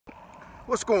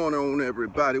What's going on,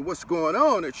 everybody? What's going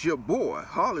on? It's your boy,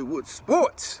 Hollywood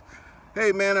Sports.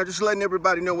 Hey, man, I'm just letting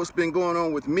everybody know what's been going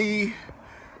on with me.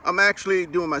 I'm actually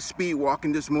doing my speed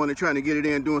walking this morning, trying to get it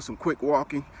in, doing some quick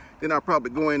walking. Then I'll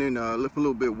probably go in and lift a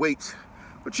little bit of weights.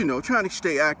 But, you know, trying to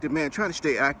stay active, man, trying to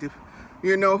stay active,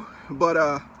 you know. But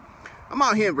I'm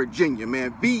out here in Virginia,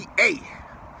 man, VA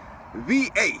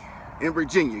in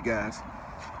Virginia, guys.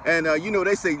 And you know,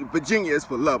 they say Virginia is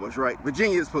for lovers, right?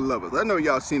 Virginia is for lovers. I know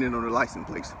y'all seen it on the license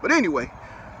plates. But anyway,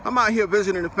 I'm out here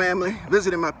visiting the family,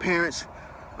 visiting my parents,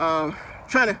 trying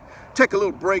to take a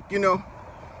little break, you know.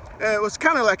 And it was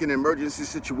kind of like an emergency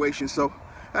situation, so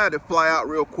I had to fly out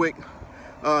real quick.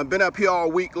 Been up here all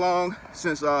week long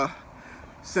since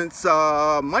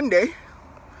Monday.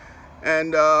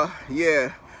 And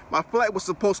yeah, my flight was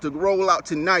supposed to roll out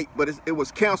tonight, but it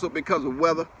was canceled because of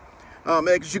weather.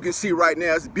 As you can see right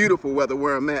now, it's beautiful weather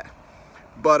where I'm at.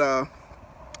 But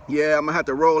yeah, I'm gonna have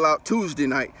to roll out Tuesday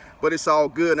night, but it's all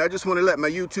good. And I just want to let my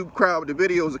YouTube crowd, the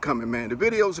videos are coming, man. The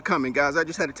videos are coming, guys. I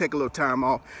just had to take a little time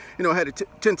off. You know, I had to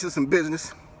tend to some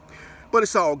business, but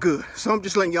it's all good. So I'm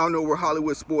just letting y'all know where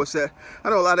Hollywood Sports at.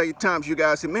 I know a lot of times you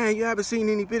guys say, man, you haven't seen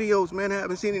any videos, man. I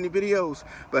haven't seen any videos.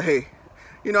 But hey,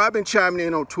 you know, I've been chiming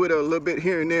in on Twitter a little bit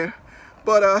here and there.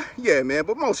 But yeah, man,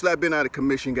 but mostly I've been out of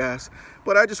commission, guys.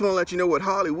 But I just want to let you know what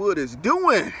Hollywood is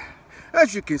doing.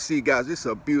 As you can see, guys, it's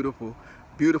a beautiful,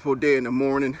 beautiful day in the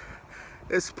morning.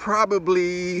 It's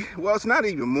probably, well, it's not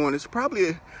even morning. It's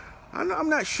probably, I'm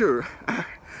not sure.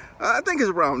 I think it's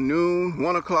around noon,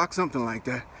 1 o'clock, something like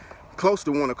that. Close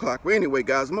to 1 o'clock. But anyway,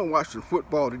 guys, I'm going to watch some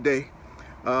football today.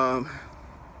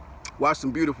 Watch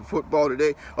some beautiful football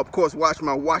today. Of course, watch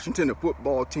my Washington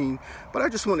football team. But I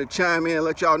just want to chime in and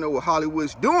let y'all know what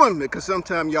Hollywood's doing, because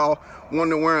sometimes y'all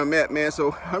wonder where I'm at, man.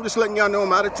 So I'm just letting y'all know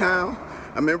I'm out of town.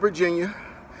 I'm in Virginia.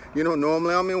 You know,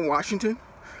 normally I'm in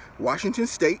Washington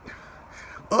State,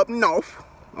 up north,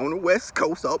 on the West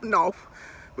Coast, up north.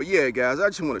 But yeah, guys, I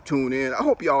just want to tune in. I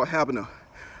hope y'all had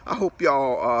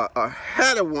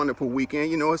a wonderful weekend.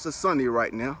 You know, it's a Sunday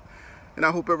right now. And I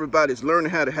hope everybody's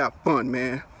learning how to have fun,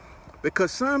 man.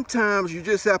 Because sometimes you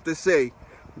just have to say,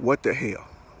 what the hell?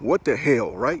 What the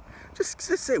hell, right? Just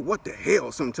say what the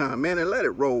hell sometime, man, and let it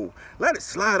roll. Let it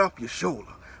slide off your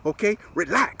shoulder, okay?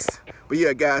 Relax. But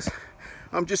yeah, guys,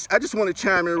 I just want to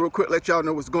chime in real quick, let y'all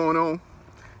know what's going on.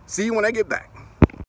 See you when I get back.